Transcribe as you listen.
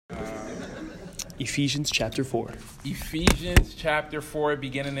Ephesians chapter 4. Ephesians chapter 4,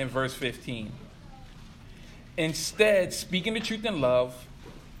 beginning in verse 15. Instead, speaking the truth in love,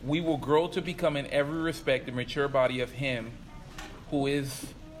 we will grow to become in every respect the mature body of Him who is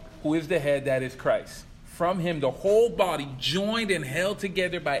the head, that is Christ. From Him, the whole body, joined and held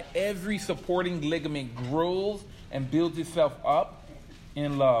together by every supporting ligament, grows and builds itself up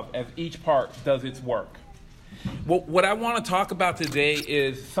in love as each part does its work. Well, what I want to talk about today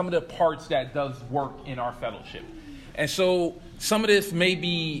is some of the parts that does work in our fellowship. And so some of this may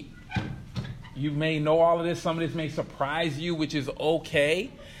be, you may know all of this, some of this may surprise you, which is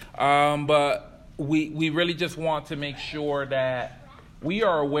okay. But we really just want to make sure that we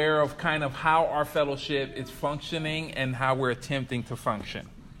are aware of kind of how our fellowship is functioning and how we're attempting to function.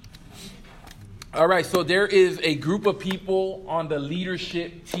 All right, so there is a group of people on the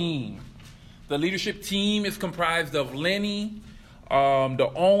leadership team. The leadership team is comprised of Lenny,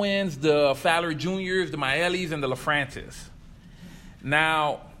 the Owens, the Fowler Juniors, the Maelis, and the LaFrancis.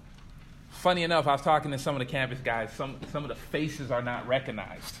 Now, funny enough, I was talking to some of the campus guys. Some of the faces are not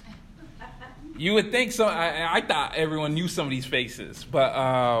recognized. You would think so. I thought everyone knew some of these faces, but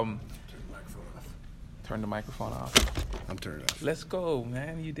turn the microphone off. I'm turning it off. Let's go,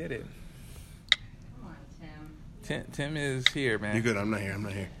 man. You did it. Tim is here, man. You're good. I'm not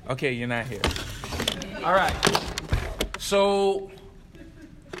here. Okay, you're not here. All right. So,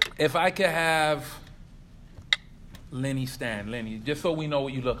 if I could have Lenny stand. Lenny, just so we know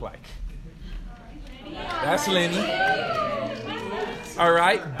what you look like. That's Lenny. All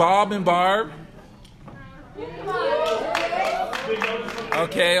right. Bob and Barb.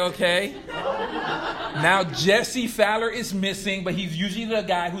 Okay. Now, Jesse Fowler is missing, but he's usually the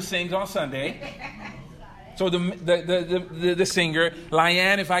guy who sings on Sunday. So the singer,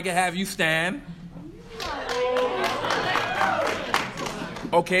 Lyanne, if I could have you stand.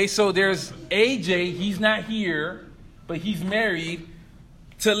 Okay, so there's AJ. He's not here, but he's married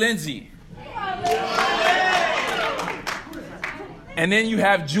to Lindsay. And then you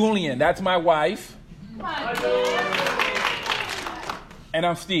have Julian. That's my wife. And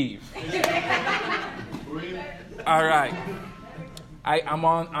I'm Steve. All right.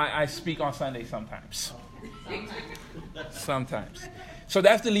 I speak on Sunday sometimes. Sometimes. So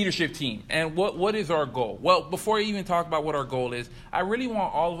that's the leadership team. And what is our goal? Well, before I even talk about what our goal is, I really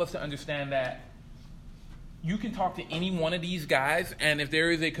want all of us to understand that you can talk to any one of these guys, and if there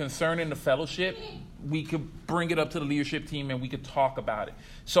is a concern in the fellowship, we could bring it up to the leadership team and we could talk about it.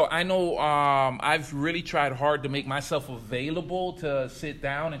 So I know I've really tried hard to make myself available to sit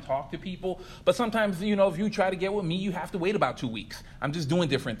down and talk to people. But sometimes, if you try to get with me, you have to wait about 2 weeks. I'm just doing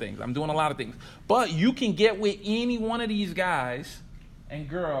different things. I'm doing a lot of things. But you can get with any one of these guys and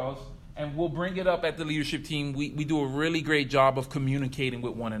girls, and we'll bring it up at the leadership team. We do a really great job of communicating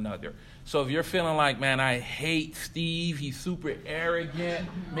with one another. So if you're feeling like, man, I hate Steve, he's super arrogant,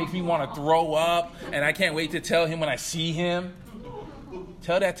 makes me want to throw up, and I can't wait to tell him when I see him,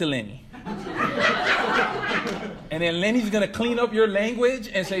 tell that to Lenny. And then Lenny's going to clean up your language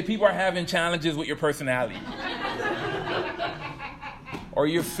and say people are having challenges with your personality. Or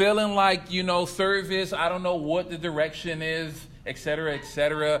you're feeling like, service, I don't know what the direction is, et cetera,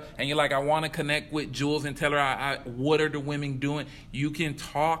 and you're like, I want to connect with Jules and tell her what are the women doing. You can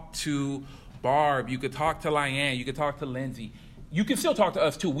talk to Barb. You could talk to Lyanne. You could talk to Lindsay. You can still talk to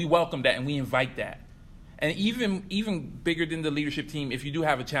us, too. We welcome that, and we invite that. And even bigger than the leadership team, if you do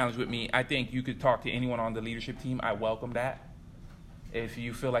have a challenge with me, I think you could talk to anyone on the leadership team. I welcome that. If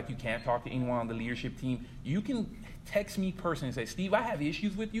you feel like you can't talk to anyone on the leadership team, you can text me personally and say, Steve, I have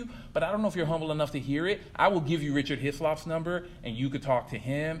issues with you, but I don't know if you're humble enough to hear it. I will give you Richard Hislop's number, and you could talk to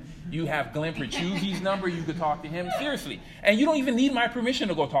him. You have Glenn Perchuzzi's number. You could talk to him. Seriously. And you don't even need my permission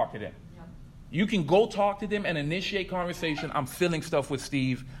to go talk to them. You can go talk to them and initiate conversation. I'm feeling stuff with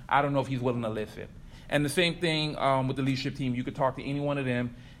Steve. I don't know if he's willing to listen. And the same thing with the leadership team. You could talk to any one of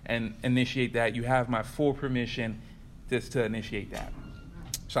them and initiate that. You have my full permission just to initiate that.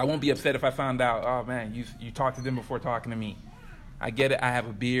 So I won't be upset if I found out, oh, man, you talked to them before talking to me. I get it. I have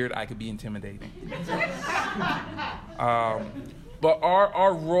a beard. I could be intimidating. But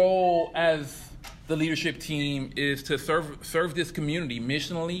our role as the leadership team is to serve this community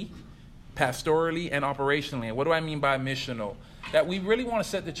missionally, pastorally, and operationally. And what do I mean by missional? That we really want to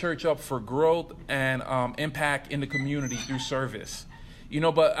set the church up for growth and impact in the community through service.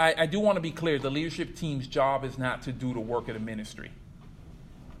 But I do want to be clear. The leadership team's job is not to do the work of the ministry.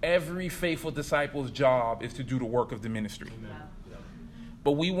 Every faithful disciple's job is to do the work of the ministry. Amen.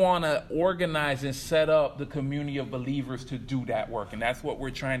 But we want to organize and set up the community of believers to do that work. And that's what we're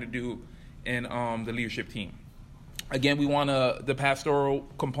trying to do in the leadership team. Again, we want the pastoral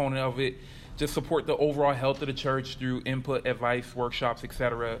component of it, just support the overall health of the church through input, advice, workshops,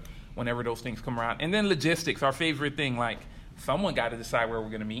 etc., whenever those things come around. And then logistics, our favorite thing, like someone got to decide where we're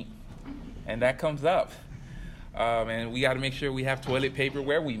going to meet, and that comes up. And we got to make sure we have toilet paper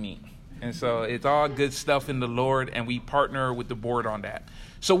where we meet. And so it's all good stuff in the Lord, and we partner with the board on that.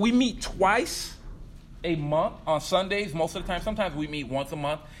 So we meet twice a month on Sundays most of the time. Sometimes we meet once a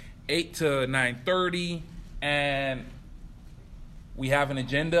month, 8 to 9:30, and we have an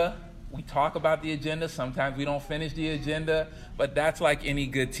agenda. We talk about the agenda. Sometimes we don't finish the agenda, but that's like any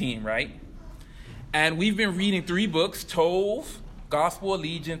good team, right? And we've been reading 3 books, Tov, Gospel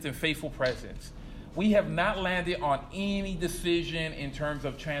Allegiance, and Faithful Presence. We have not landed on any decision in terms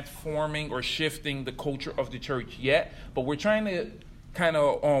of transforming or shifting the culture of the church yet, but we're trying to kind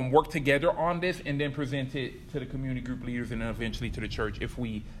of work together on this and then present it to the community group leaders and then eventually to the church if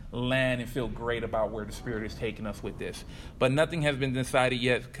we land and feel great about where the Spirit is taking us with this. But nothing has been decided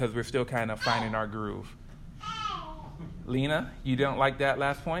yet because we're still kind of finding our groove. Lena, you don't like that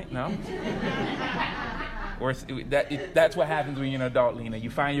last point? No? That's what happens when you're an adult, Lena. You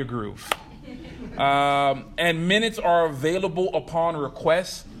find your groove. And minutes are available upon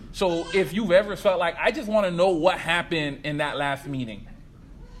request. So if you've ever felt like, I just want to know what happened in that last meeting,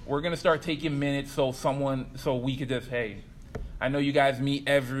 we're going to start taking minutes so we could just, hey, I know you guys meet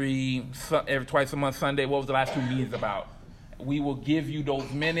every twice a month Sunday. What was the last 2 meetings about? We will give you those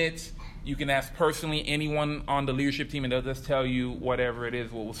minutes. You can ask personally anyone on the leadership team, and they'll just tell you whatever it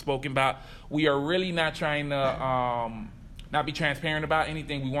is, what was spoken about. We are really not trying to not be transparent about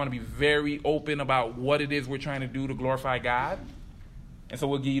anything. We want to be very open about what it is we're trying to do to glorify God. And so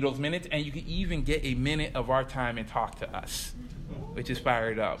we'll give you those minutes, and you can even get a minute of our time and talk to us, which is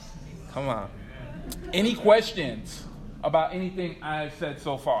fired up. Come on. Any questions about anything I've said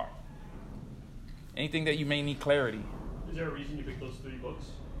so far? Anything that you may need clarity? Is there a reason you picked those 3 books?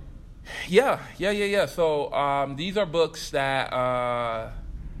 Yeah. So these are books that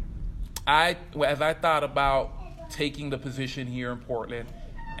as I thought about taking the position here in Portland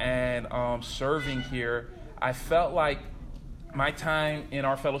and serving here, I felt like my time in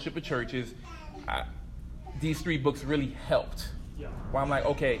our fellowship of churches, these 3 books really helped. Yeah. Well, I'm like,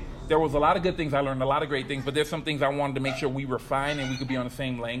 okay, there was a lot of good things. I learned a lot of great things, but there's some things I wanted to make sure we refine and we could be on the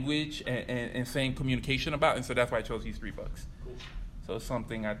same language and same communication about. And so that's why I chose these 3 books. Cool. So it's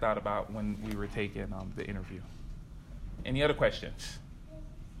something I thought about when we were taking the interview. Any other questions?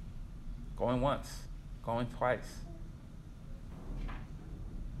 Going once, going twice.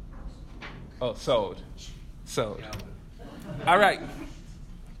 Oh, sold. All right.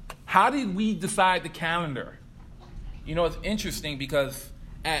 How did we decide the calendar? You know, it's interesting because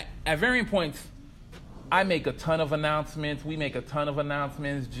at varying points, I make a ton of announcements. We make a ton of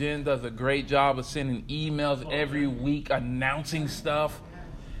announcements. Jen does a great job of sending emails every week announcing stuff.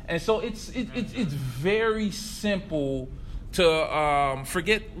 And so it's very simple to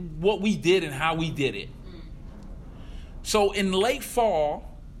forget what we did and how we did it. So in late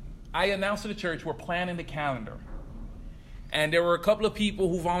fall, I announced to the church we're planning the calendar. And there were a couple of people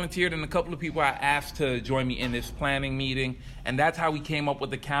who volunteered and a couple of people I asked to join me in this planning meeting. And that's how we came up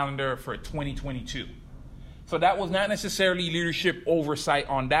with the calendar for 2022. So that was not necessarily leadership oversight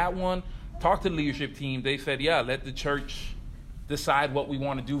on that one. Talked to the leadership team. They said, yeah, let the church decide what we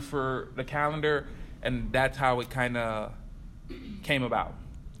want to do for the calendar. And that's how it kind of came about.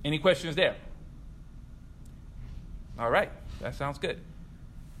 Any questions there? All right. That sounds good.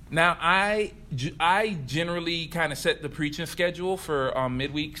 Now, I generally kind of set the preaching schedule for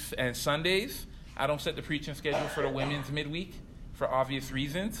midweeks and Sundays. I don't set the preaching schedule for the women's midweek for obvious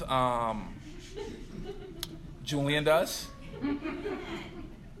reasons. Julian does.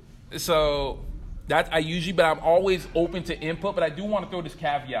 So but I'm always open to input, but I do want to throw this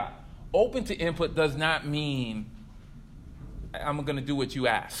caveat. Open to input does not mean I'm going to do what you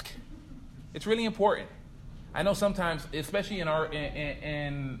ask. It's really important. I know sometimes, especially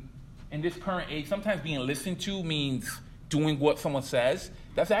in this current age, sometimes being listened to means doing what someone says.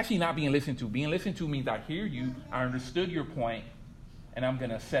 That's actually not being listened to. Being listened to means I hear you, I understood your point, and I'm going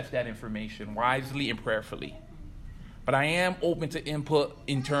to assess that information wisely and prayerfully. But I am open to input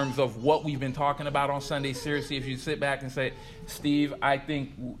in terms of what we've been talking about on Sunday. Seriously, if you sit back and say, Steve, I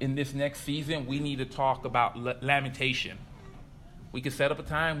think in this next season we need to talk about lamentation. We could set up a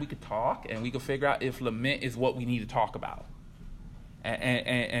time, we could talk, and we could figure out if lament is what we need to talk about.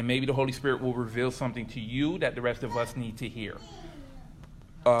 And maybe the Holy Spirit will reveal something to you that the rest of us need to hear.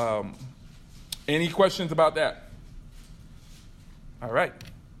 Any questions about that? All right.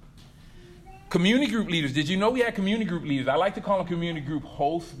 Community group leaders. Did you know we had community group leaders? I like to call them community group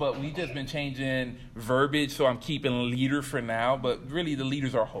hosts, but we just been changing verbiage, so I'm keeping leader for now. But really, the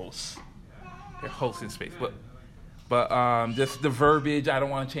leaders are hosts. They're hosts in space. But just the verbiage, I don't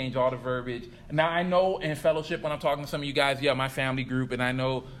want to change all the verbiage. Now, I know in fellowship when I'm talking to some of you guys, my family group, and I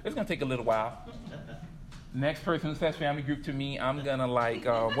know it's going to take a little while. Next person who says family group to me, I'm going to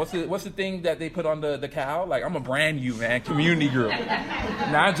what's the thing that they put on the cow? Like, I'm going to brand you, man, community group.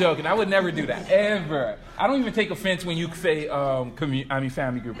 Not joking. I would never do that, ever. I don't even take offense when you say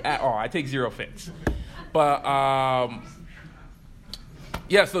family group at all. I take zero offense. But,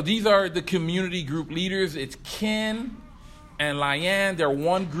 so these are the community group leaders. It's Ken and Lyanne. They're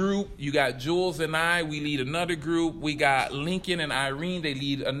one group. You got Jules and I. We lead another group. We got Lincoln and Irene. They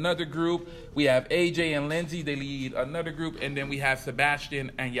lead another group. We have AJ and Lindsay. They lead another group. And then we have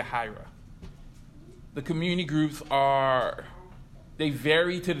Sebastian and Yahira. The community groups they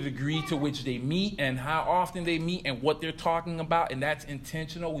vary to the degree to which they meet and how often they meet and what they're talking about. And that's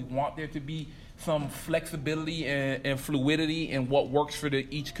intentional. We want there to be some flexibility and fluidity in what works for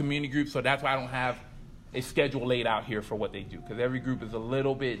each community group. So that's why I don't have a schedule laid out here for what they do, because every group is a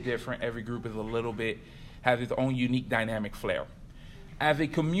little bit different. Every group is has its own unique dynamic flair. As a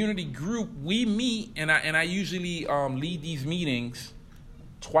community group, we meet, and I usually lead these meetings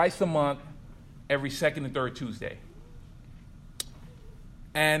twice a month, every second and third Tuesday.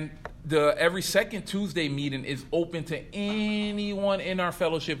 And the every second Tuesday meeting is open to anyone in our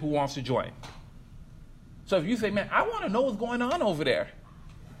fellowship who wants to join. So if you say, man, I want to know what's going on over there,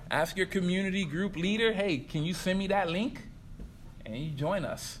 ask your community group leader, hey, can you send me that link? And you join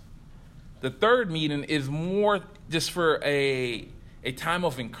us. The third meeting is more just for a time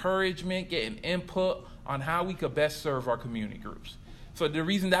of encouragement, getting input on how we could best serve our community groups. So the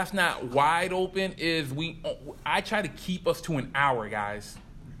reason that's not wide open is I try to keep us to an hour, guys,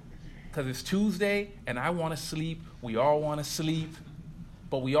 because it's Tuesday and I want to sleep. We all want to sleep.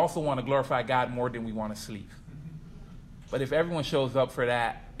 But we also want to glorify God more than we want to sleep. But if everyone shows up for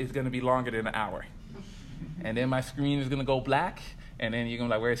that, it's going to be longer than an hour. And then my screen is going to go black, and then you're going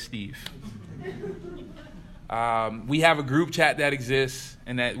to be like, where's Steve? We have a group chat that exists,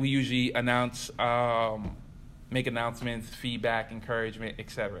 and that we usually make announcements, feedback, encouragement,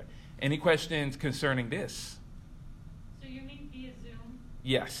 etc. Any questions concerning this? So you mean via Zoom?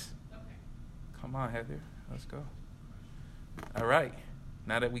 Yes. Okay. Come on, Heather. Let's go. All right.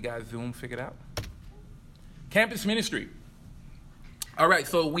 Now that we got Zoom figured out. Campus ministry. All right,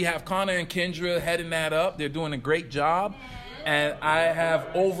 so we have Connor and Kendra heading that up. They're doing a great job. And I have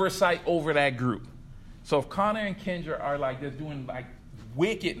oversight over that group. So if Connor and Kendra are they're doing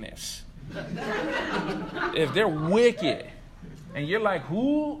wickedness. If they're wicked, and you're like,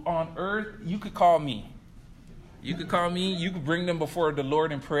 who on earth, you could call me. You could call me. You could bring them before the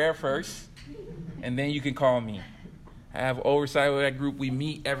Lord in prayer first. And then you can call me. I have oversight of that group. We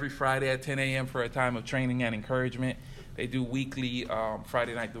meet every Friday at 10 a.m. for a time of training and encouragement. They do weekly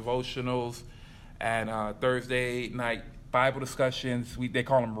Friday night devotionals and Thursday night Bible discussions. They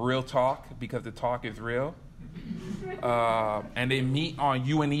call them Real Talk because the talk is real. And they meet on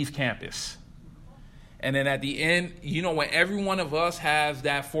UNE's campus. And then at the end, when every one of us has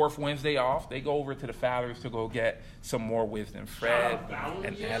that fourth Wednesday off, they go over to the Fowlers to go get some more wisdom. Fred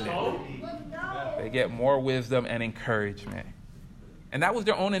and Ellen. They get more wisdom and encouragement. And that was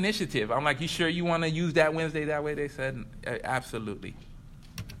their own initiative. I'm like, you sure you want to use that Wednesday that way? They said, absolutely.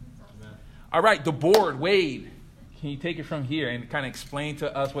 All right, the board. Wade, can you take it from here and kind of explain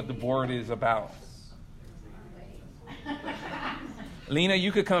to us what the board is about? Lena,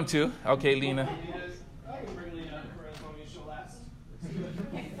 you could come too. Okay, Lena.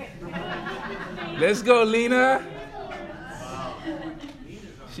 Let's go, Lena.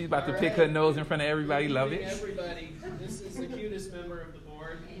 She's about to pick her nose in front of everybody. Love it. Everybody, this is the cutest member of the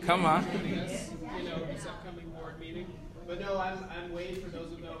board. Come on. This upcoming board meeting. But no, I'm Wade. For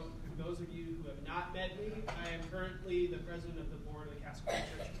those of you who have not met me, I am currently the president of the board of the Castle Creek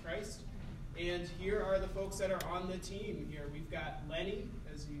Church of Christ. And here are the folks that are on the team here. We've got Lenny,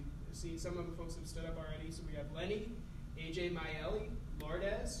 as you see, some of the folks have stood up already. So we have Lenny, AJ Maeli,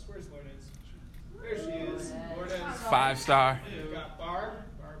 Lourdes. Where's Lourdes? There she is. Lourdes. 5-star. We've got Barb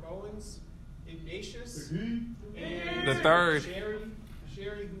Owens, Ignatius, and the third.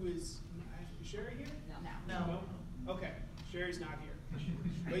 Sherry, who is Sherry here? No. Okay, Sherry's not here.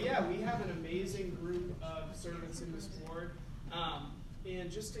 But yeah, we have an amazing group of servants in this board.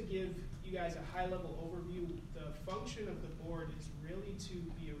 And just to give you guys a high-level overview, the function of the board is really to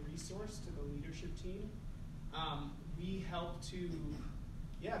be a resource to the leadership team. We help to,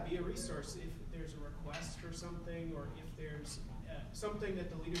 be a resource. there's a request for something, or if there's something that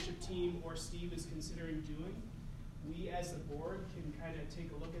the leadership team or Steve is considering doing, we as the board can kind of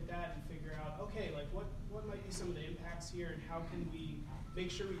take a look at that and figure out, okay, like what might be some of the impacts here, and how can we make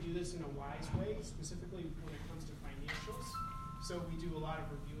sure we do this in a wise way, specifically when it comes to financials. So we do a lot of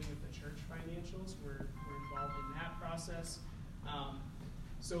reviewing of the church financials. We're involved in that process.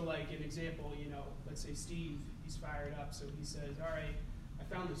 So like an example, let's say Steve, he's fired up, so he says, all right, I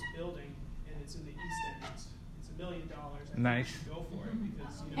found this building, and it's in the East End. It's $1 million. I Nice. think we should go for it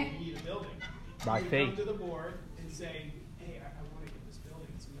because we need a building. By we faith. come to the board and say, hey, I want to get this building.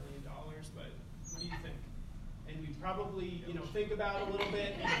 It's $1 million, but what do you think? And we probably, think about it a little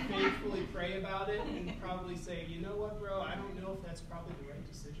bit and faithfully pray about it, and probably say, you know what, bro, I don't know if that's probably the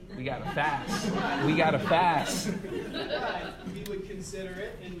right decision. We gotta fast. We gotta fast. But we would consider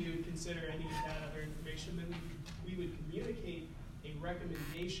it, and we would consider any of that other information. Then we would communicate a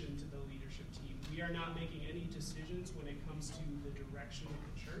recommendation to the leadership team. We are not making any decisions when it comes to the direction of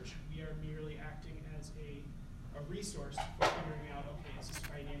the church. We are merely acting as a resource for figuring out, okay, is this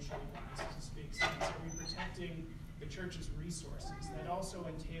financially wise? Does this make sense? Are we protecting the church's resources? That also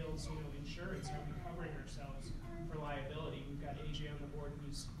entails, insurance. Are we covering ourselves for liability? We've got AJ on the board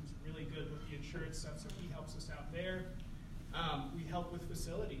who's really good with the insurance stuff, so he helps us out there. We help with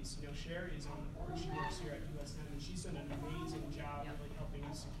facilities. Sherry is on the board. She works here at USM, and she's done an amazing job really helping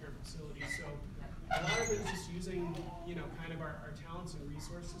us secure facilities. So a lot of it is just using, kind of our talents and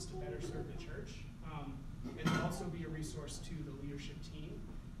resources to better serve the church, and also be a resource to the leadership team.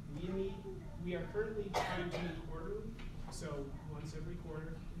 We are currently trying to meet quarterly, so once every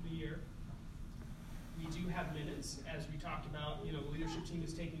quarter in the year. We do have minutes, as we talked about. The leadership team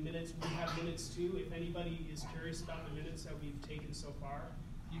is taking minutes. We have minutes too. If anybody is curious about the minutes that we've taken so far,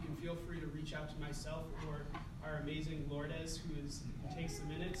 you can feel free to reach out to myself or our amazing Lourdes, who takes the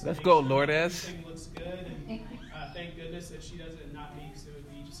minutes. Let's go, sure Lourdes. everything looks good, and thank goodness that she does it and not me, because it would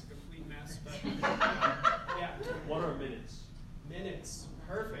be just a complete mess. But yeah. What are minutes? Minutes.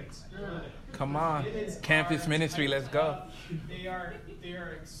 Perfect. Come on. Minutes Campus are ministry, let's go. They are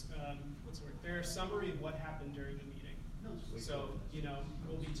what's the word? They're a summary of what happened during the meeting. So,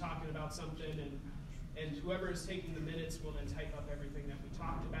 we'll be talking about something, and whoever is taking the minutes will then type up everything that we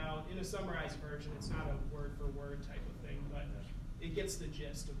talked about in a summarized version. It's not a word for word type of thing, but it gets the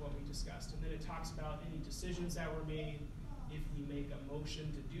gist of what we discussed. And then it talks about any decisions that were made. If we make a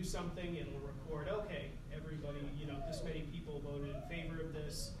motion to do something, it'll record, okay, everybody, this many people voted in favor of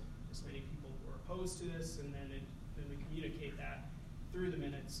this many people were opposed to this, and then we communicate that through the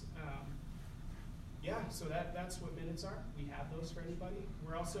minutes. So that's what minutes are. We have those for anybody.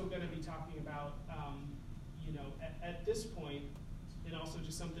 We're also going to be talking about, at this point, and also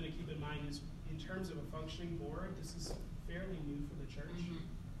just something to keep in mind is, in terms of a functioning board, this is fairly new for the church.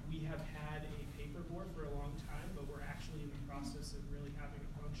 We have had a paper board for a long time, but we're actually in the process of really having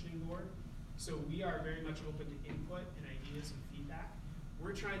a functioning board. So we are very much open to input and ideas and feedback.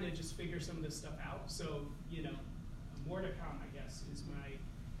 We're trying to just figure some of this stuff out. So, more to come, I guess, is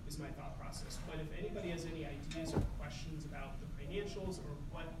my thought process. But if anybody has any ideas or questions about the financials or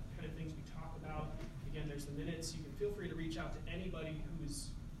what kind of things we talk about, again, there's the minutes. You can feel free to reach out to anybody who's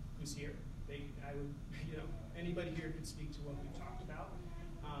here. Anybody here could speak to what we've talked about.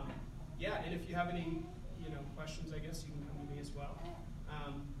 And if you have any, questions, I guess you can come to me as well.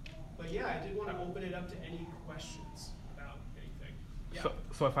 I did want to open it up to any questions about anything. Yeah.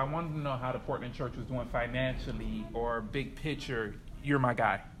 So if I wanted to know how the Portland Church was doing financially or big picture, you're my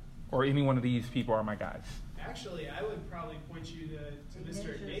guy. Or any one of these people are my guys. Actually, I would probably point you to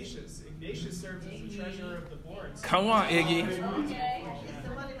Mr. Ignatius. Ignatius serves as the treasurer of the board. So Come on, Iggy. Okay, it's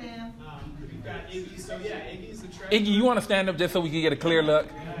the money man. We've got Iggy. So Iggy's the treasurer. Iggy, you want to stand up just so we can get a clear look?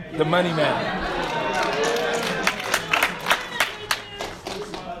 The money man.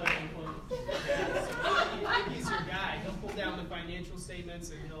 Iggy's your guy. He'll pull down the financial statements,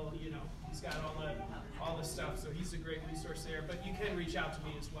 and he's got all the stuff. So he's a great resource there. But you can reach out to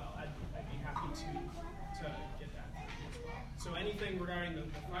me as well. I'd be happy to get that as well. So anything regarding the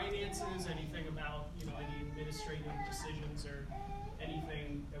finances, anything about any administrative decisions or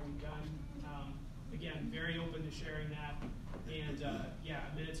anything that we've done. Again, very open to sharing that. And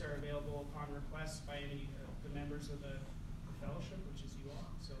minutes are available upon request by any of the members of the fellowship, which is you all.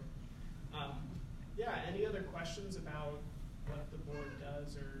 So any other questions about what the board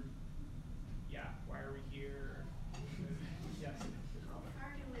does, or why are we here? Yes. How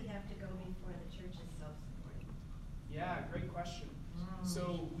far do we have to go before the church is self-supporting? Yeah, great question.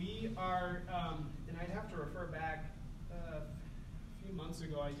 So we are, and I'd have to refer back a few months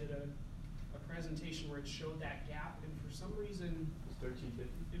ago. I did a presentation where it showed that gap, and for some reason It's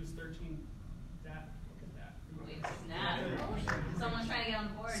 1350. it was 13. Look at that. Wait, snap. Someone's trying to get on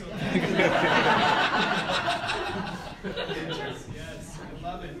the board. So, yes, I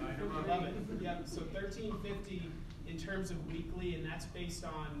love it. Yep. So $13.50 in terms of weekly, and that's based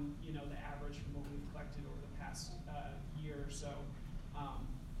on the average from what we've collected over the past year or so.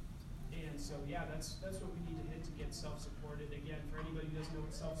 And so that's what we need to hit to get self-supported. Again, for anybody who doesn't know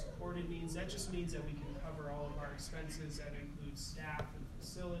what self-supported means, that just means that we can cover all of our expenses. That includes staff and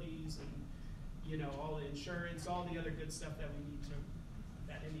facilities and all the insurance, all the other good stuff that we need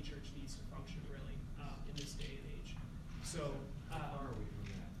that any church needs to function really in this day and age. So how far are we from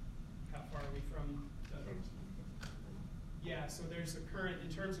that? How far are we from the, so there's a current,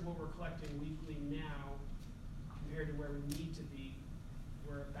 in terms of what we're collecting weekly now compared to where we need to be,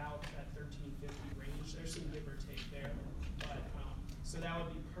 we're about that $13.50 range. There's some give or take there, but so that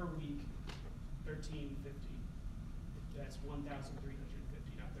would be per week $13.50. That's $1,350,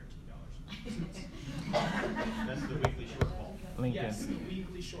 not $13. That's the weekly shortfall. Lincoln. Yes, the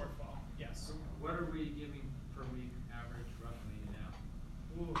weekly shortfall. Yes. What are we giving per week average roughly now?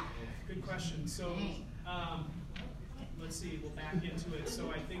 Ooh, good question. So let's see. We'll back into it.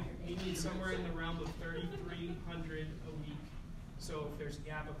 So I think we need somewhere in the realm of $3,300 a week. So if there's a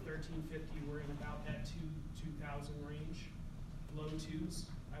gap of $13.50, we're in about that $2,000 range, low twos,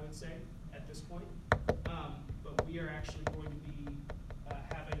 I would say, at this point. But we are actually going to be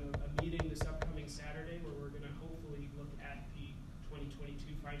having a meeting this upcoming Saturday where we're going to hopefully look at the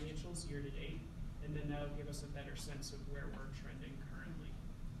 2022 financials year to date, and then that'll give us a better sense of where we're trending currently.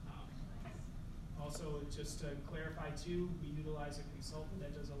 Also, just to clarify too, we utilize a consultant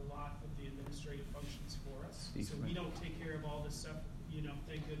that does a lot of the administrative functions for us. So we don't take care of all this stuff,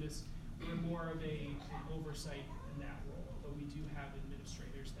 thank goodness. We're more of an oversight in that role, but we do have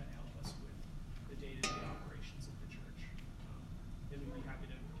administrators that help us with the day-to-day operations of the church. And we'd be happy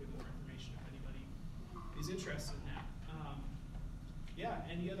to give more information if anybody is interested in that.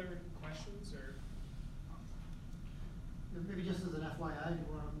 Any other questions or? Maybe just as an FYI, you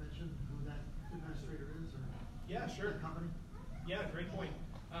want to mention who that administrator is, or sure. the company? Yeah, great point.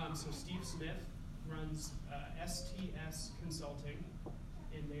 So Steve Smith runs STS Consulting,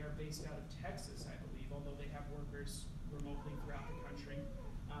 and they are based out of Texas, I believe, although they have workers remotely throughout the country.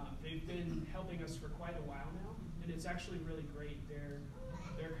 They've been helping us for quite a while now, and it's actually really great.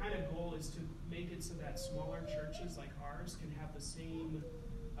 Their kind of goal is to make it so that smaller churches like ours can have the same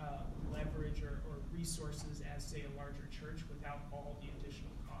leverage or resources as, say, a larger church without all the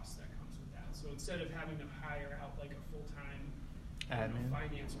additional costs that comes with that. So instead of having to hire out like a full-time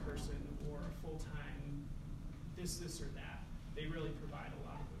finance person or a full-time this or that, they really provide a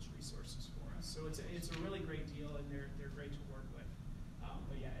lot of those resources for us. So it's a really great deal, and they're great to work with.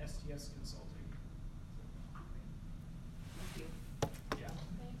 But STS Consulting. Thank you. Yeah.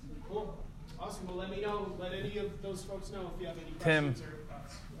 Cool. Awesome. Well, let any of those folks know if you have any Tim. questions or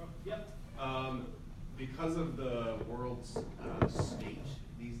thoughts. Yep. Because of the world's state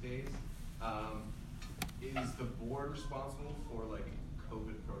these days, is the board responsible for like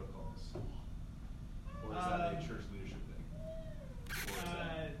COVID protocols, or is that a church leadership thing? Or is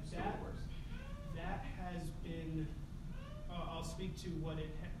that still worse? That has been. I'll speak to what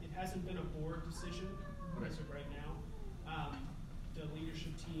it hasn't been a board decision as of right now. The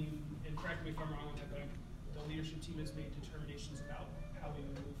leadership team, and correct me if I'm wrong with that, but the leadership team has made determinations about how we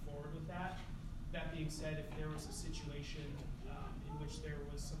would move forward with that. That being said, if there was a situation in which there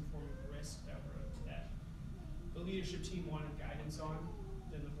was some form of risk that the leadership team wanted guidance on,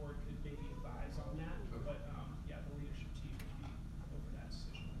 then the board could maybe advise on that. Okay. But the leadership team would be over that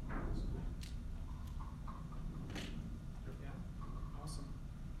decision. Yeah, awesome.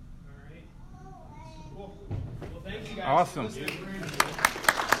 All right. Cool. Well, thank you guys. Awesome. For listening.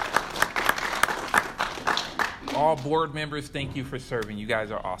 All board members, thank you for serving. You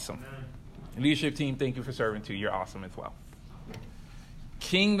guys are awesome. Leadership team, thank you for serving too. You're awesome as well.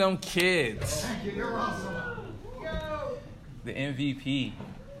 Kingdom Kids. Thank you, you're awesome. The MVP,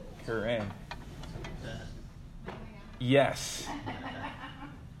 Corinne. Yes.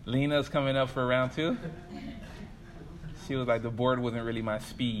 Lena's coming up for round 2. She was like, the board wasn't really my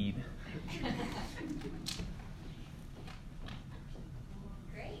speed.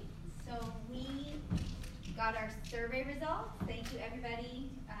 Great. So we got our survey results. Thank you,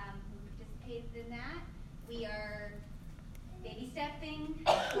 everybody who participated in that. We are baby stepping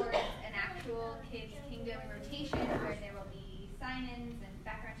towards an actual Kids Kingdom rotation where there will be sign-ins and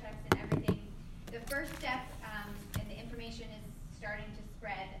background checks and everything. The first step, and the information is starting to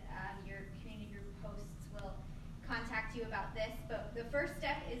spread. Your community group hosts will contact you about this, but the first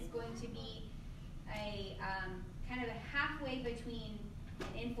step is going to be a kind of a halfway between an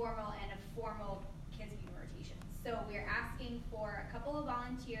informal and a formal kids meeting rotation. So we're asking for a couple of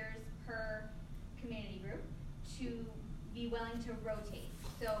volunteers per community group to be willing to rotate.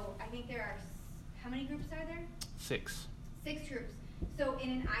 So I think there are, how many groups are there? 6. 6 groups. So in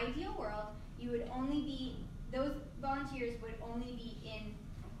an ideal world, you would only be, those volunteers would only be in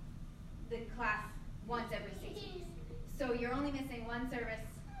the class once every 6 weeks. So you're only missing one service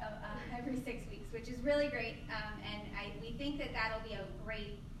every 6 weeks, which is really great. And we think that that'll be a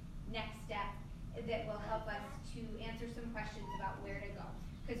great next step that will help us to answer some questions about where to go.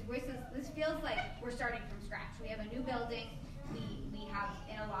 Because this feels like we're starting from scratch. We have a new building. We have,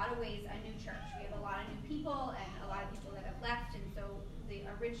 in a lot of ways, a new church. We have a lot of new people and a lot of people that have left. And so the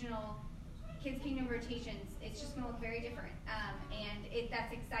original Kids Kingdom rotations, it's just going to look very different. And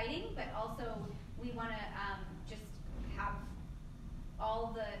that's exciting, but also we want to just have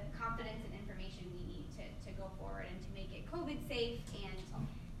all the confidence and information we need to go forward and to make it COVID safe. And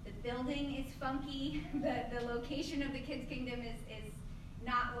the building is funky. The location of the Kids Kingdom is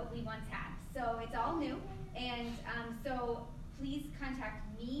not what we once had. So it's all new. And so please contact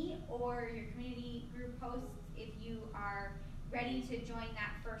me or your community group hosts if you are ready to join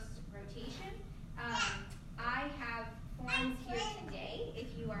that first rotation. I have forms here today. If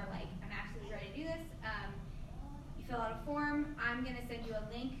you are like, I'm absolutely ready to do this, you fill out a form. I'm going to send you a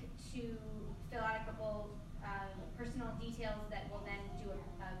link to fill out a couple personal details that will then do an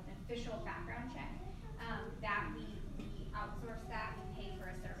official background check. That we outsource that and pay for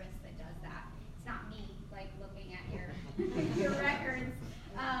a service that does that. It's not me like looking at your records.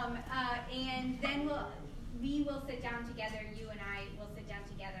 And then we will sit down together. You and I will sit down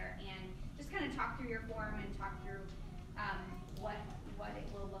together and just kind of talk through your form and talk through what it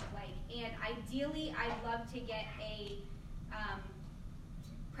will look like. And ideally, I'd love to get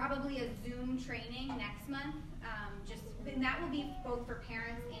probably a Zoom training next month. And that will be both for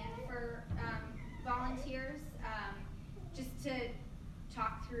parents and for volunteers, just to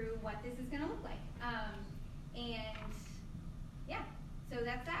talk through what this is going to look like. And yeah, so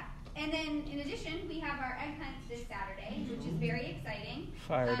that's that. And then in addition, we have our egg hunt this Saturday, which is very exciting.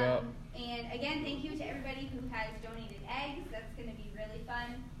 Fired up. And again, thank you to everybody who has donated eggs. That's going to be really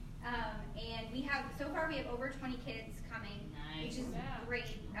fun. And we have, so far we have over 20 kids coming, which is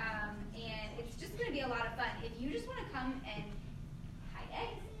great. And it's just going to be a lot of fun. If you just want to come and hide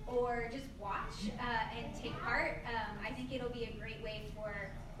eggs or just watch and take part, I think it'll be a great way for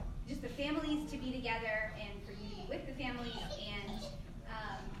just the families to be together and for you to be with the families, and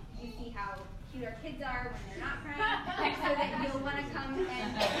you see how cute our kids are when they're not crying, so that you'll want to come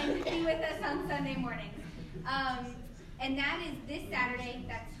and be with us on Sunday mornings. And that is this Saturday.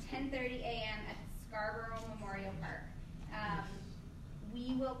 That's 10:30 a.m. at Scarborough Memorial Park.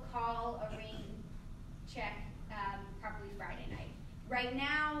 We will call a rain check probably Friday night. Right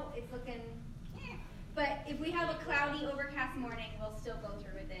now, it's looking, but if we have a cloudy, overcast morning, we'll still go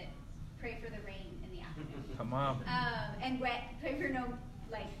through with it. Pray for the rain in the afternoon. Come on. And wet. Pray for no,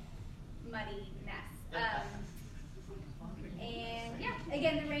 muddy mess. And yeah,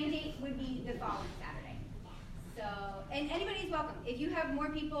 again, the rain date would be the following Saturday. So, and anybody's welcome. If you have more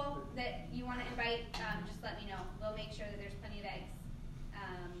people that you want to invite, just let me know. We'll make sure that there's plenty of eggs.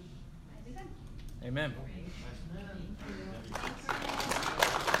 That'd be fun. Amen.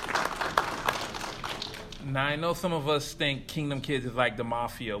 Now, I know some of us think Kingdom Kids is like the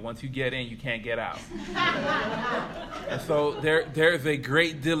mafia. Once you get in, you can't get out. And so there's a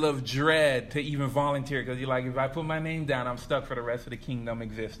great deal of dread to even volunteer, because you're like, if I put my name down, I'm stuck for the rest of the kingdom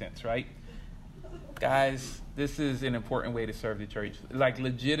existence, right? Guys, this is an important way to serve the church. Like,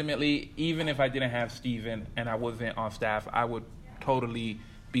 legitimately, even if I didn't have Stephen and I wasn't on staff, I would totally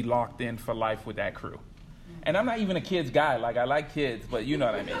be locked in for life with that crew. And I'm not even a kids guy. Like, I like kids, but you know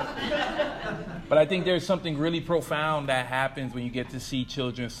what I mean. But I think there's something really profound that happens when you get to see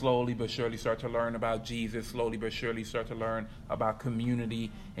children slowly but surely start to learn about Jesus, slowly but surely start to learn about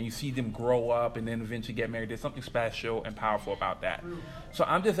community, and you see them grow up and then eventually get married. There's something special and powerful about that. So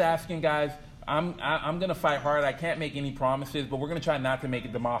I'm just asking, guys, I'm going to fight hard. I can't make any promises, but we're going to try not to make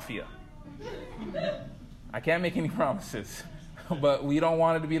it the mafia. I can't make any promises. But we don't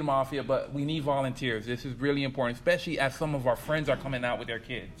want it to be the mafia, but we need volunteers. This is really important, especially as some of our friends are coming out with their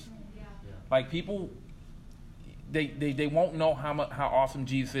kids. Yeah. Like, people, they won't know how awesome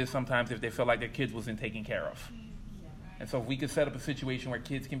Jesus is sometimes if they feel like their kids wasn't taken care of. And so if we could set up a situation where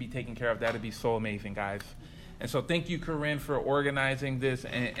kids can be taken care of, that would be so amazing, guys. And so thank you, Corinne, for organizing this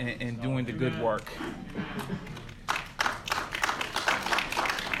and doing the good work.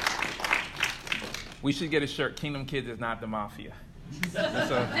 We should get a shirt, Kingdom Kids is not the mafia.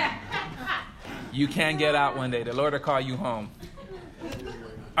 So you can get out one day. The Lord will call you home.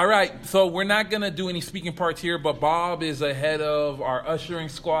 All right, so we're not going to do any speaking parts here, but Bob is ahead of our ushering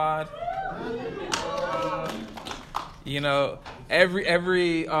squad. You know,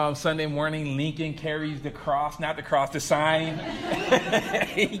 every Sunday morning, Lincoln carries the cross, not the cross, the sign.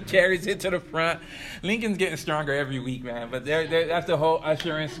 He carries it to the front. Lincoln's getting stronger every week, man. But that's the whole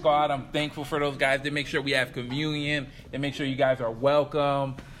ushering squad. I'm thankful for those guys. They make sure we have communion. They make sure you guys are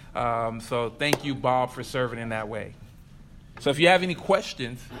welcome. So thank you, Bob, for serving in that way. So if you have any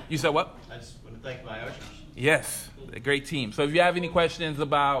questions, you said what? I just want to thank my ushers. Yes, a great team. So if you have any questions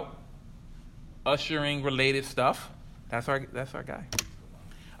about ushering related stuff, that's our guy.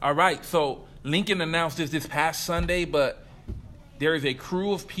 All right, so Lincoln announced this past Sunday, but there is a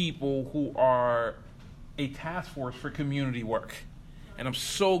crew of people who are a task force for community work. And I'm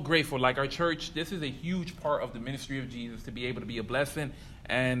so grateful. Like our church, this is a huge part of the ministry of Jesus to be able to be a blessing.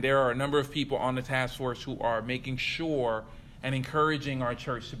 And there are a number of people on the task force who are making sure and encouraging our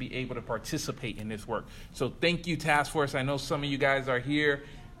church to be able to participate in this work. So thank you, task force. I know some of you guys are here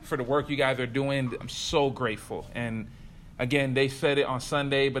for the work you guys are doing. I'm so grateful. And again, they said it on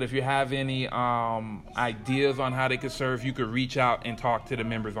Sunday, but if you have any ideas on how they could serve, you could reach out and talk to the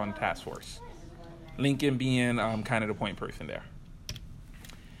members on the task force. Lincoln being kind of the point person there.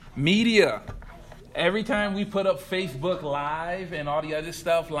 Media. Every time we put up Facebook Live and all the other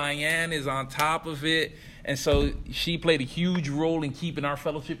stuff, Lyanne is on top of it. And so she played a huge role in keeping our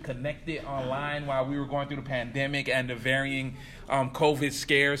fellowship connected online while we were going through the pandemic and the varying COVID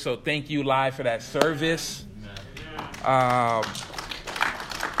scares. So thank you, Live, for that service. And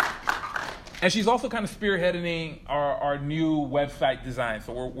she's also kind of spearheading our new website design.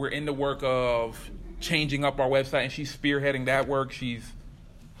 So we're in the work of changing up our website, and she's spearheading that work. She's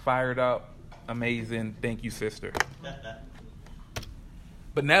fired up. Amazing. Thank you, sister.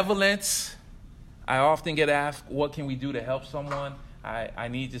 Benevolence. I often get asked, what can we do to help someone? I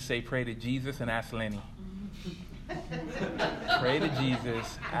need to say, pray to Jesus and ask Lenny. Pray to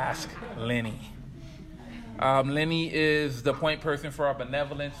Jesus, ask Lenny. Lenny is the point person for our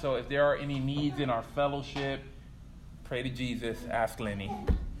benevolence. So if there are any needs in our fellowship, pray to Jesus, ask Lenny.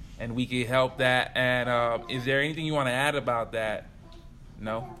 And we can help that. And is there anything you want to add about that?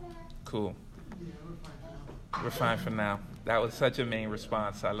 No? Cool. We're fine for now. That was such a main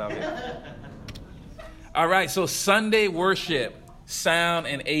response. I love it. All right, so Sunday worship, sound,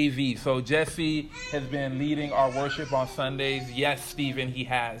 and AV. So Jesse has been leading our worship on Sundays. Yes, Stephen, he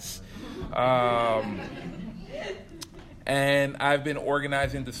has. And I've been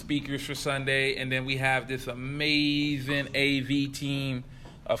organizing the speakers for Sunday. And then we have this amazing AV team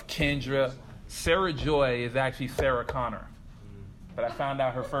of Kendra. Sarah Joy is actually Sarah Connor. But I found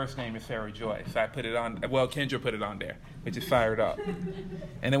out her first name is Sarah Joy. So I put it on. Well, Kendra put it on there, which is fired up.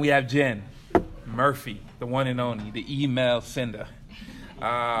 And then we have Jen Murphy, the one and only, the email sender.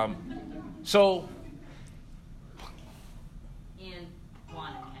 So. And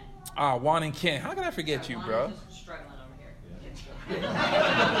Juan and Ken. Juan and Ken. How can I forget you, bro? Juan is just struggling over here.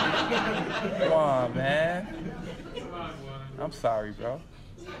 Come on, man. I'm sorry, bro. All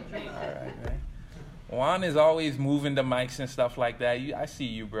right, man. Juan is always moving the mics and stuff like that. I see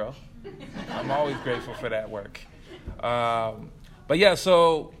you, bro. I'm always grateful for that work. But yeah,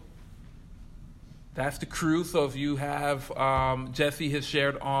 so that's the crew. So if you have, Jesse has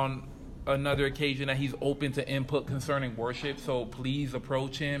shared on another occasion that he's open to input concerning worship. So please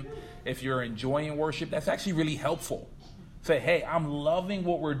approach him. If you're enjoying worship, that's actually really helpful. Say, hey, I'm loving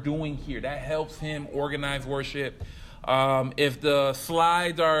what we're doing here. That helps him organize worship. If the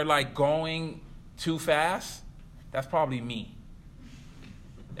slides are like going too fast, that's probably me.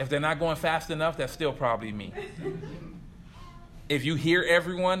 If they're not going fast enough, that's still probably me. If you hear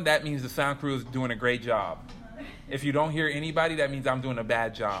everyone, that means the sound crew is doing a great job. If you don't hear anybody, that means I'm doing a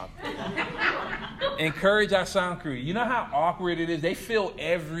bad job. Encourage our sound crew. You know how awkward it is? They feel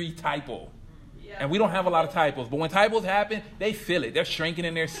every typo. And we don't have a lot of typos. But when typos happen, they feel it. They're shrinking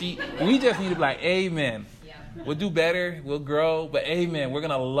in their seat. We just need to be like, amen. We'll do better. We'll grow. But amen. We're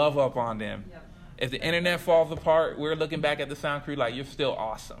going to love up on them. If the internet falls apart, we're looking back at the sound crew like, you're still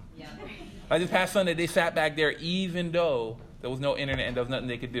awesome. Like this past Sunday, they sat back there even though there was no internet and there was nothing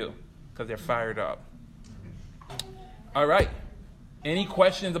they could do because they're fired up. All right. Any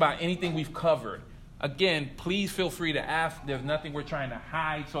questions about anything we've covered? Again, please feel free to ask. There's nothing we're trying to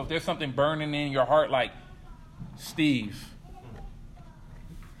hide. So if there's something burning in your heart like Steve,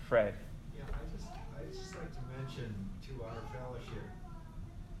 Fred. Yeah, I'd just like to mention to our fellowship,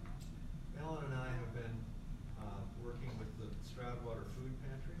 Ellen and I have been working with the Stroudwater Food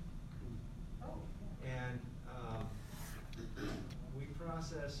Pantry. And we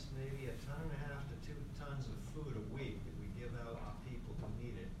process maybe 1.5 to 2 tons of food a week that we give out to people who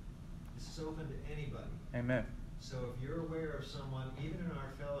need it. open to anybody. Amen. So if you're aware of someone, even in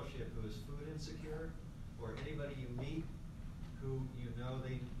our fellowship, who is food insecure, or anybody you meet who you know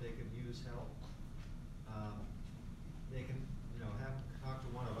they could use help, they can talk to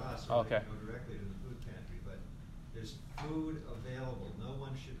one of us, or they can go directly to the food pantry. But there's food available. No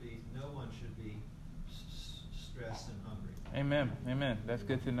one should be stressed and hungry. Amen. Amen. That's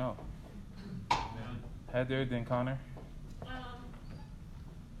good to know. Heather, then Connor.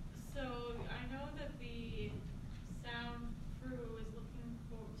 So I know that the sound crew is looking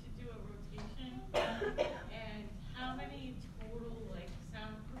to do a rotation. And how many total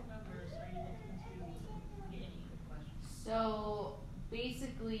sound crew members are you looking to get? So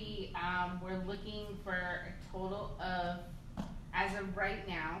basically, we're looking for a total of, as of right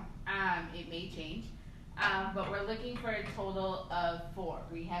now, it may change, but we're looking for a total of 4.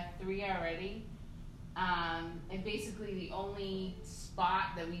 We have 3 already. And basically the only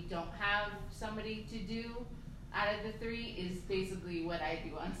spot that we don't have somebody to do out of the 3 is basically what I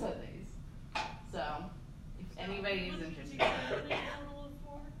do on Sundays. So if anybody is interested.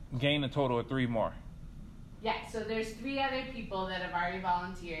 Gain a total of 3 more. Yeah, so there's 3 other people that have already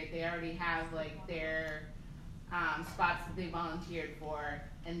volunteered. They already have their spots that they volunteered for,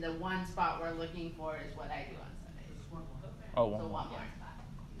 and the 1 spot we're looking for is what I do on Sundays. Oh, so 1 more spot.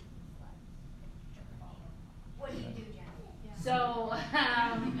 What do you do, Jen? So,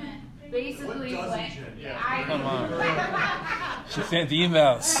 basically what I Come on. She sent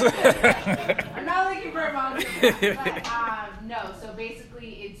emails. I'm not looking for a volunteer. But, no, so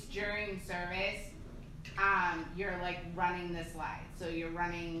basically it's during service, you're running the slides. So you're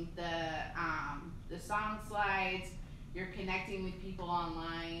running the song slides, you're connecting with people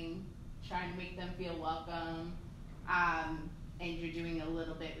online, trying to make them feel welcome, and you're doing a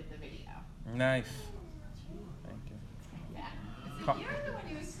little bit with the video. Nice. You're the one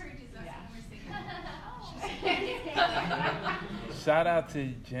who encourages us when we're singing. Shout out to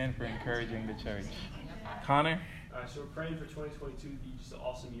Jen for encouraging the church. Connor? All right, so we're praying for 2022 to be just an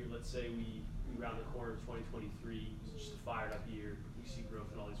awesome year. Let's say we round the corner of 2023. It's just a fired up year. We see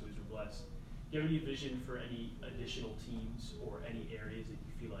growth in all these ways. We're blessed. Do you have any vision for any additional teams or any areas that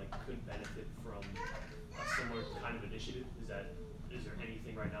you feel like could benefit from a similar kind of initiative? Is there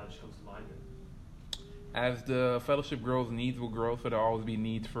anything right now that just comes to mind? As the fellowship grows, needs will grow, so there'll always be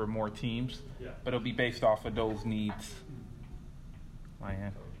needs for more teams. Yeah. But it'll be based off of those needs.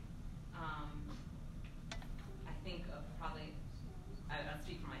 Lyanne. I think probably, I'll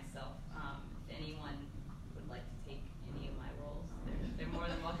speak for myself. If anyone would like to take any of my roles, they're more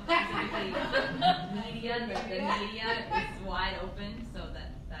than welcome. Specifically, the media is wide open, so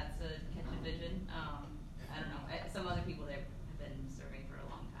that's a catch a vision. I don't know. Some other people there have been serving for a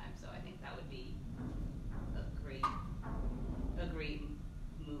long time, so I think that would be a great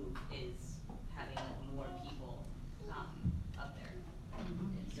move, is having more people up there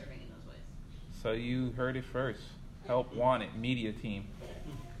and serving in those ways. So you heard it first. Help Wanted media team.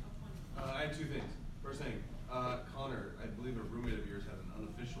 I have 2 things. First thing, Connor, I believe a roommate of yours has an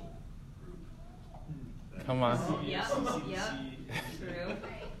unofficial group. Come on. Yep. True.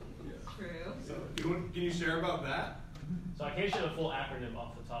 True. So, can you share about that? So I can't share the full acronym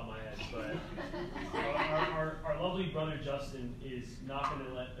off the top of my head, but our lovely brother Justin is not going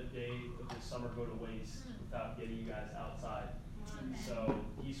to let a day of this summer go to waste without getting you guys outside. So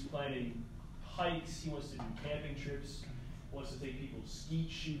he's planning hikes, he wants to do camping trips, wants to take people skeet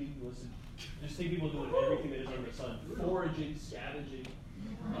shooting, he wants to just take people doing everything that is under the sun, foraging, scavenging.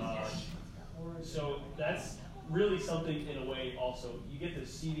 So that's really something in a way also. You get to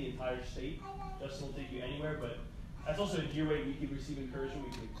see the entire state. Justin will take you anywhere, but that's also a dear way we can receive encouragement.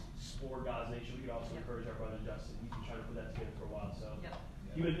 We can explore God's nature. We can also encourage our brother Justin. He's been trying to put that together for a while. So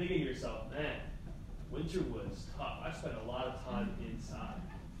you've been thinking to yourself, man, winter was tough. I spent a lot of time inside.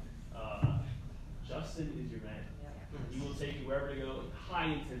 Justin is your man. He will take you wherever to go. High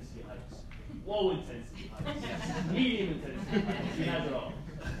intensity hikes, low intensity hikes, medium intensity hikes. He has it all.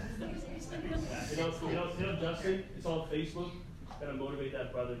 Hit up Justin. It's on Facebook. Gotta motivate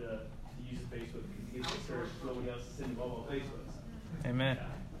that brother to use the Facebook because he gets discouraged. Nobody else is sending him on Facebook. Amen.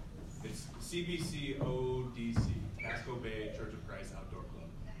 It's CBCODC, Casco Bay Church of Christ Outdoor Club.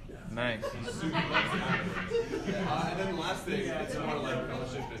 Nice. He's super and then the last thing, it's more like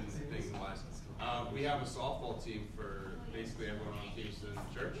fellowship and things in life. We have a softball team for basically everyone on the teams in the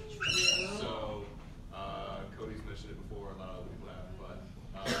church. So Cody's mentioned it before, a lot of other people have, but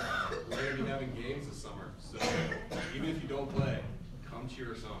we're going to be having games this summer. So even if you don't play, come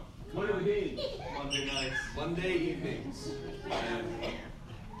cheer us on. What are the games? Monday nights. Monday evenings. And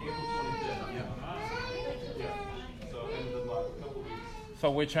April 25th. Yeah. So end of the month, a couple weeks. So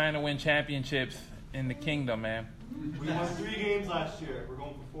we're trying to win championships in the kingdom, man. We won 3 games last year. We're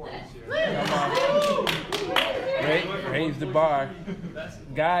going for 4 this year. Raise the bar.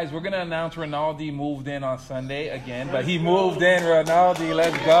 Guys, we're going to announce Ronaldo moved in on Sunday again, but he moved in, Ronaldo.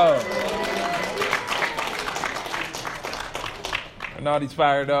 Let's go. Ronaldo's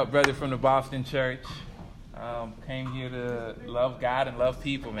fired up, brother from the Boston church. Came here to love God and love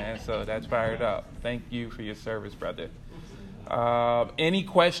people, man, so that's fired up. Thank you for your service, brother. Any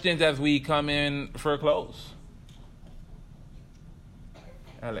questions as we come in for a close?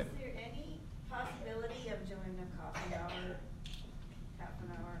 Ellen. Is there any possibility of doing a coffee hour, half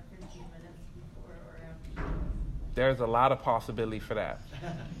an hour, 15 minutes before or after? There's a lot of possibility for that.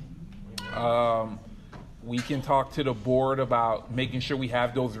 We can talk to the board about making sure we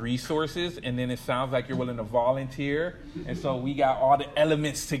have those resources, and then it sounds like you're willing to volunteer, and so we got all the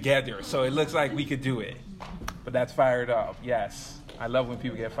elements together, so it looks like we could do it. But that's fired up, yes. I love when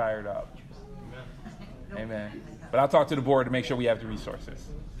people get fired up. Amen. But I'll talk to the board to make sure we have the resources.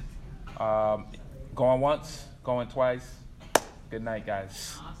 Going once, going twice. Good night,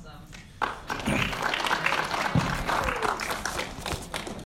 guys. Awesome.